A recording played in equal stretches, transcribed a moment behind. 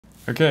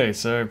Okay,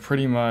 so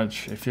pretty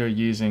much if you're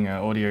using an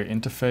audio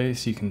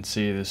interface, you can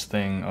see this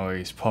thing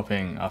always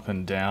popping up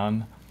and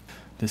down.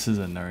 This is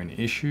a known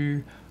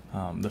issue.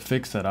 The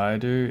fix that I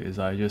do is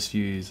I just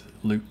use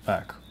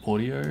loopback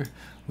audio,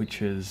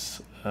 which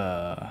is,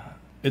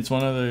 it's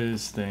one of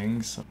those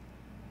things.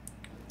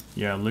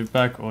 Yeah,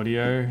 loopback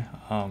audio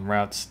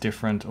routes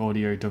different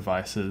audio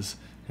devices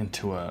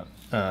into a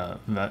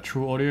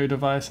virtual audio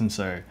device, and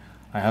so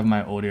I have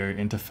my audio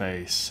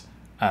interface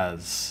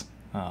as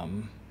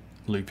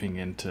looping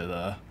into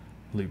the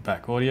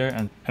loopback audio,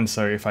 and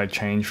so if I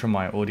change from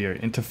my audio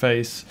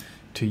interface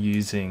to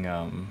using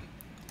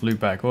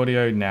loopback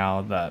audio,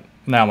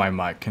 now my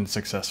mic can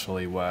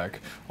successfully work.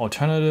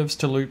 Alternatives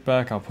to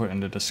loopback I'll put in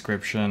the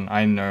description.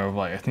 I know of,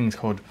 like, I think it's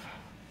called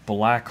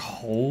Black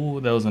Hole.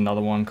 There was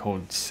another one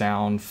called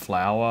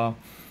Soundflower.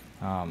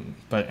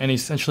 But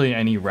essentially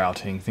any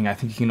routing thing. I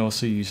think you can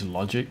also use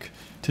Logic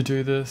to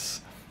do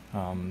this.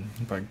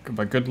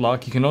 But good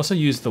luck. You can also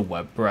use the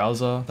web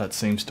browser. That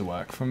seems to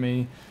work for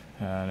me.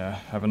 And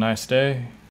have a nice day.